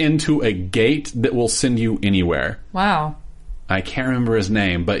turned into a gate that will send you anywhere. Wow. I can't remember his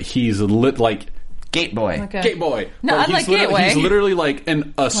name, but he's like Gate Boy. Okay. Gate Boy. No, but unlike Gateway. He's literally like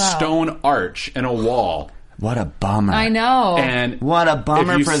a stone arch and a wall. What a bummer. I know. And what a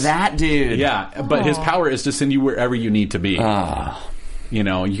bummer for that dude. Yeah, but his power is to send you wherever you need to be. You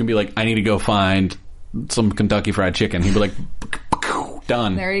know, you can be like, I need to go find some Kentucky Fried Chicken. He'd be like,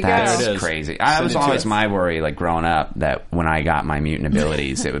 done. There you go. That's crazy. That was always my worry, like growing up, that when I got my mutant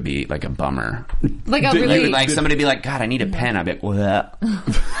abilities, it would be like a bummer. Like a really, somebody be like, God, I need a pen. I'd be like, what?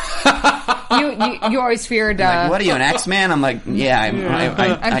 you always feared. Like, what are you, an X-Man? I'm like, yeah,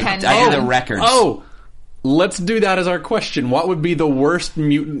 I do the records. Oh, let's do that as our question. What would be the worst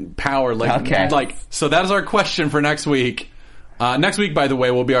mutant power? Like, so that is our question for next week. Next week, by the way,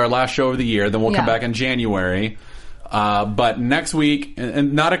 will be our last show of the year. Then we'll come back in January. But next week,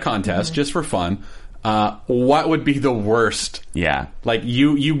 and not a contest, just for fun, what would be the worst? Yeah. Like,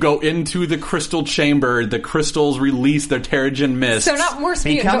 you go into the crystal chamber, the crystals release their Terrigen mist. So not worst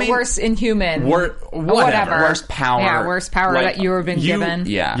mutant, but worst inhuman. Whatever. Worst power. Yeah, worst power that you have been given.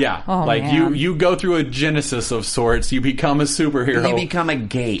 Yeah. Yeah. Oh, like, man. you go through a genesis of sorts. You become a superhero. You become a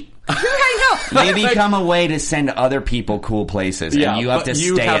gate. I know. You become a way to send other people cool places, and you have to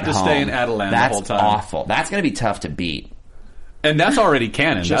stay at home. stay in Adelan the whole time. That's awful. That's going to be tough to beat. And that's already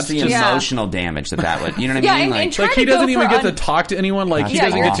canon. Just the emotional damage that would, you know what I mean? And like he doesn't even get to talk to anyone. Like he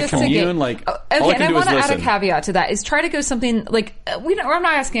doesn't get to commune. Like all he can do is listen. I want to add a caveat to that: is try to go something like I'm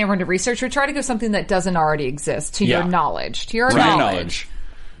not asking everyone to research, but try to go something that doesn't already exist to your knowledge, to your knowledge.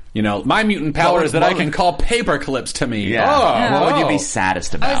 You know, my mutant power is that I can call paper clips to me. Yeah. What would you be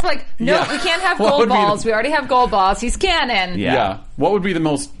saddest about? I was like, no, we can't have gold balls. We already have gold balls. He's canon. Yeah. What would be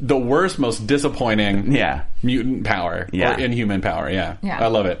the worst, most disappointing mutant power or inhuman power? Yeah. I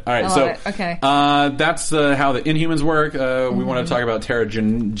love it. All right, okay. That's how the Inhumans work. We want to talk about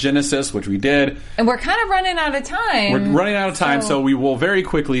Terrigenesis, which we did. And we're kind of running out of time. We're running out of time, so we will very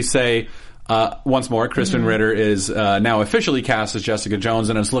quickly say... once more, Kristen Ritter is now officially cast as Jessica Jones,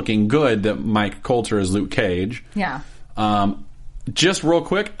 and it's looking good that Mike Coulter is Luke Cage. Yeah. Just real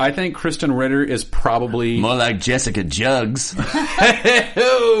quick, I think Kristen Ritter is probably... more like Jessica Jugs.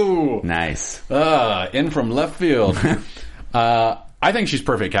 Nice. In from left field. I think she's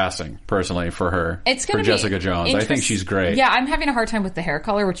perfect casting, personally, for her. It's going to be Jessica Jones. I think she's great. Yeah, I'm having a hard time with the hair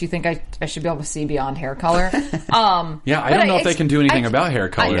color, which you think I should be able to see beyond hair color. I don't know if they can do anything about hair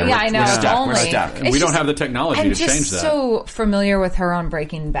color. I know. We're stuck. We don't have the technology to change that. I'm just so familiar with her on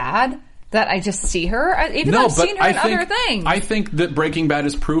Breaking Bad that I just see her, even though I've seen her in other things. I think that Breaking Bad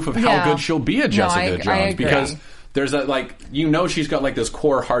is proof of how good she'll be at Jessica Jones. Because... there's that, she's got this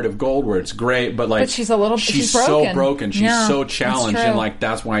core heart of gold where it's great, but she's a little, she's broken. so broken. She's so challenged, and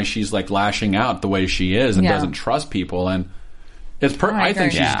that's why she's lashing out the way she is and doesn't trust people. And it's I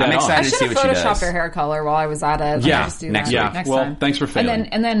think she's dead on. I'm excited to see what she does. I should have photoshopped her hair color while I was at it. Yeah, next time. Well, thanks for failing.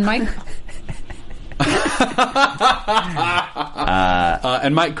 And then Mike.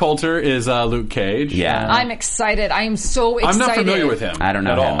 And Mike Coulter is Luke Cage. Yeah, I'm excited. I am so excited. I'm not familiar with him. I don't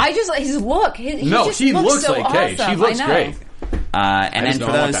know at all. I just his look. He looks so like Cage. Awesome. He looks great. And then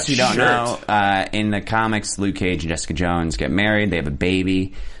for those who don't know, in the comics, Luke Cage and Jessica Jones get married. They have a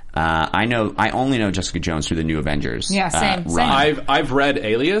baby. I only know Jessica Jones through the New Avengers. Yeah, same. I've read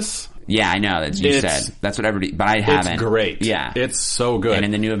Alias. Yeah, I know. That's you said. That's what everybody... But I haven't. It's great. Yeah. It's so good. And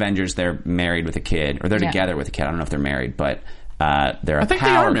in the New Avengers, they're married with a kid. Or they're together with a kid. I don't know if they're married, but they're a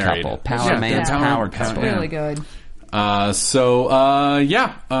power couple. Power man's power couple. It's really good. I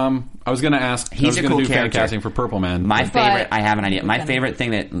was going to ask... He's a cool do character. Fan casting for Purple Man. My favorite... I have an idea. My favorite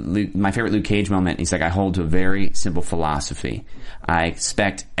Luke Cage moment, he's like, I hold to a very simple philosophy. I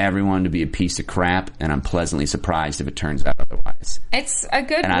expect everyone to be a piece of crap, and I'm pleasantly surprised if it turns out otherwise. It's a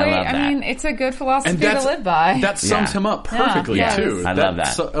good way. I mean, it's a good philosophy to live by. That sums him up perfectly, too. I love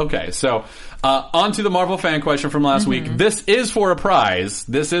that. So on to the Marvel fan question from last week. This is for a prize.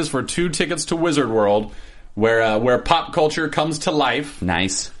 This is for 2 tickets to Wizard World, where pop culture comes to life.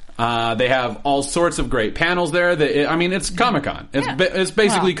 Nice. They have all sorts of great panels there. It's Comic-Con. It's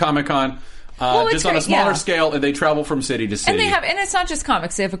basically Comic-Con. Just on a smaller scale, and they travel from city to city. And it's not just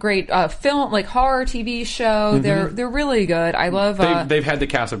comics. They have a great film, like horror TV show. They're really good. I love. They've had the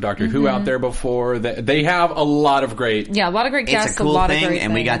cast of Doctor Who out there before. They have a lot of great. Yeah, a lot of great guests. It's a cool lot thing, of great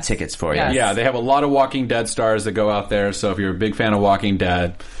and we got tickets for you. Yes. Yeah, they have a lot of Walking Dead stars that go out there. So if you're a big fan of Walking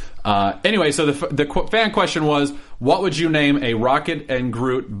Dead. Anyway, so the fan question was, what would you name a Rocket and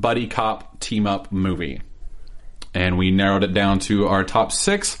Groot buddy cop team up movie? And we narrowed it down to our top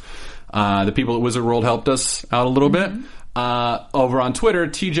 6. The people at Wizard World helped us out a little bit. Over on Twitter,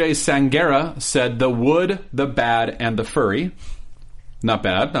 TJ Sangera said The Wood, The Bad, and The Furry. Not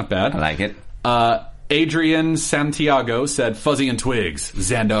bad. I like it. Adrian Santiago said Fuzzy and Twigs,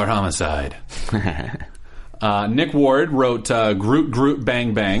 Xandar Homicide. Nick Ward wrote Groot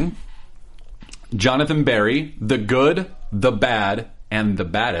Bang Bang. Jonathan Barry, The Good, The Bad, and The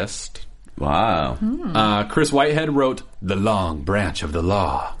Baddest. Wow. Chris Whitehead wrote The Long Branch of the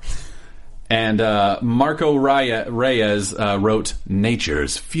Law. And Marco Reyes wrote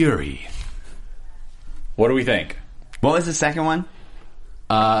Nature's Fury. What do we think? What was the second one?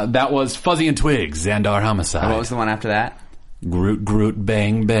 That was Fuzzy and Twigs, Xandar Homicide. What was the one after that? Groot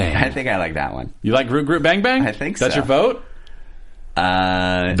Bang Bang. I think I like that one. You like Groot Bang Bang? I think so. That's your vote?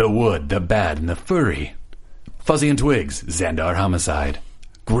 The Wood, The Bad, and The Furry. Fuzzy and Twigs, Xandar Homicide.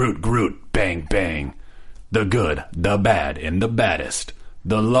 Groot Bang Bang. The good, the bad, and the baddest.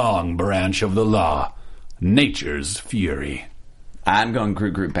 The long branch of the law. Nature's fury. I'm going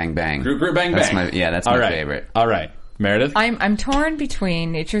Groot Groot Bang Bang. Groot Groot Bang Bang. That's my favorite. All right. Meredith? I'm torn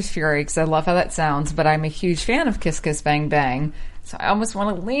between Nature's Fury, because I love how that sounds, but I'm a huge fan of Kiss Kiss Bang Bang. So I almost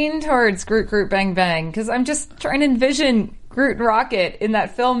want to lean towards Groot Groot Bang Bang, because I'm just trying to envision Groot and Rocket in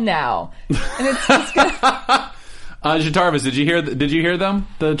that film now. And it's gonna... Jatarvis, did you hear them?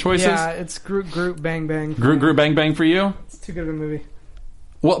 The choices? Yeah, it's Groot Groot Bang Bang. Groot Groot Bang Bang for you? It's too good of a movie.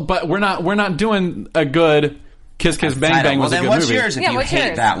 Well, but we're not doing a good Kiss Kiss Bang Bang was a good what's movie. Yours if you hate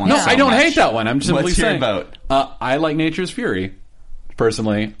yours? that one? No, so I don't much. hate that one. I'm simply What's saying. your vote? I like Nature's Fury.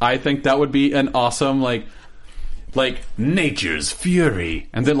 Personally, I think that would be an awesome like Nature's Fury,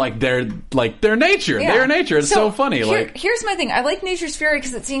 and then they're nature. Yeah. They're nature. It's so funny. Here's my thing. I like Nature's Fury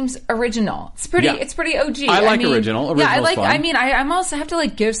because it seems original. It's pretty. Yeah. It's pretty OG. I like original. Yeah, I like. Fun. I mean, I'm also have to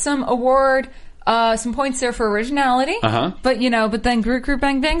give some award. Some points there for originality. Uh-huh. But then Groot Groot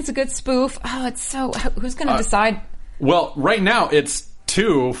Bang Bang's a good spoof. Oh, it's so. Who's going to decide? Well, right now it's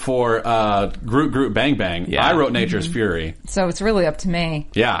 2 for Groot Groot Bang Bang. Yeah. I wrote Nature's Fury. So it's really up to me.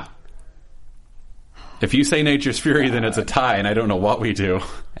 Yeah. If you say Nature's Fury, then it's a tie, and I don't know what we do.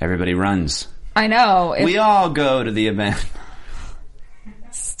 Everybody runs. I know. We all go to the event.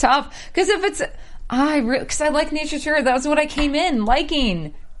 It's tough because if it's because I like Nature's Fury. That was what I came in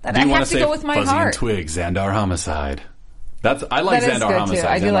liking. That I have to go with my Fuzzy heart. and Twig, Xandar Homicide. I like that is Xandar good Homicide. too.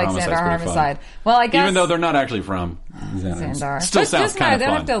 I do like Xandar Homicide. Well, I guess even though they're not actually from Xandar, still but sounds kind of fun. They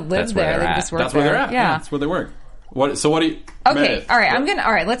don't have to live That's where there. they're They at. just work That's where there. they're at. Yeah, that's where they work. So what do you? Okay, Meredith, all right.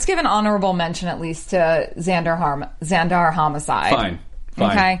 All right. Let's give an honorable mention at least to Xandar Homicide. Fine.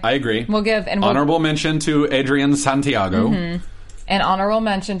 Okay, I agree. We'll give honorable mention to Adrian Santiago. Mm-hmm. An honorable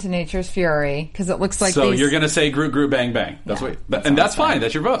mention to Nature's Fury because it looks like. So you're going to say Groot Groot Bang Bang. That's that's fine.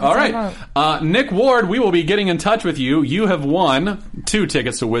 That's your vote. All right. Nick Ward, we will be getting in touch with you. You have won 2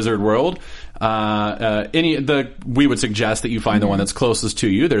 tickets to Wizard World. We would suggest that you find the one that's closest to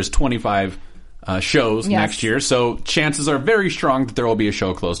you. There's 25 shows next year, so chances are very strong that there will be a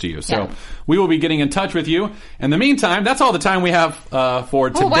show close to you. So we will be getting in touch with you. In the meantime, that's all the time we have for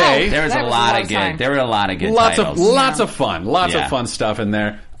today. Wow. There were a lot of good titles. Lots of fun stuff in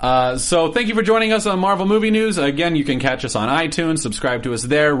there. So thank you for joining us on Marvel Movie News. Again, you can catch us on iTunes, subscribe to us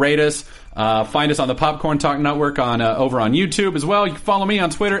there, rate us, find us on the Popcorn Talk Network over on YouTube as well. You can follow me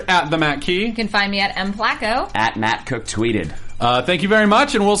on Twitter at the Matt Key. You can find me at mplaco. At Matt Cook Tweeted. Thank you very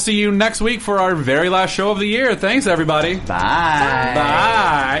much, and we'll see you next week for our very last show of the year. Thanks, everybody. Bye.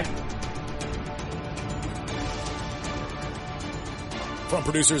 Bye. From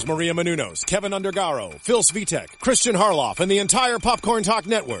producers Maria Menounos, Kevin Undergaro, Phil Svitek, Christian Harloff, and the entire Popcorn Talk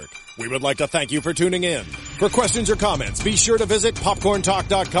Network, we would like to thank you for tuning in. For questions or comments, be sure to visit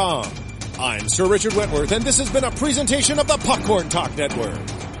popcorntalk.com. I'm Sir Richard Wentworth, and this has been a presentation of the Popcorn Talk Network.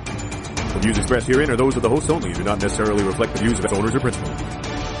 The views expressed herein are those of the hosts only and do not necessarily reflect the views of its owners or principals.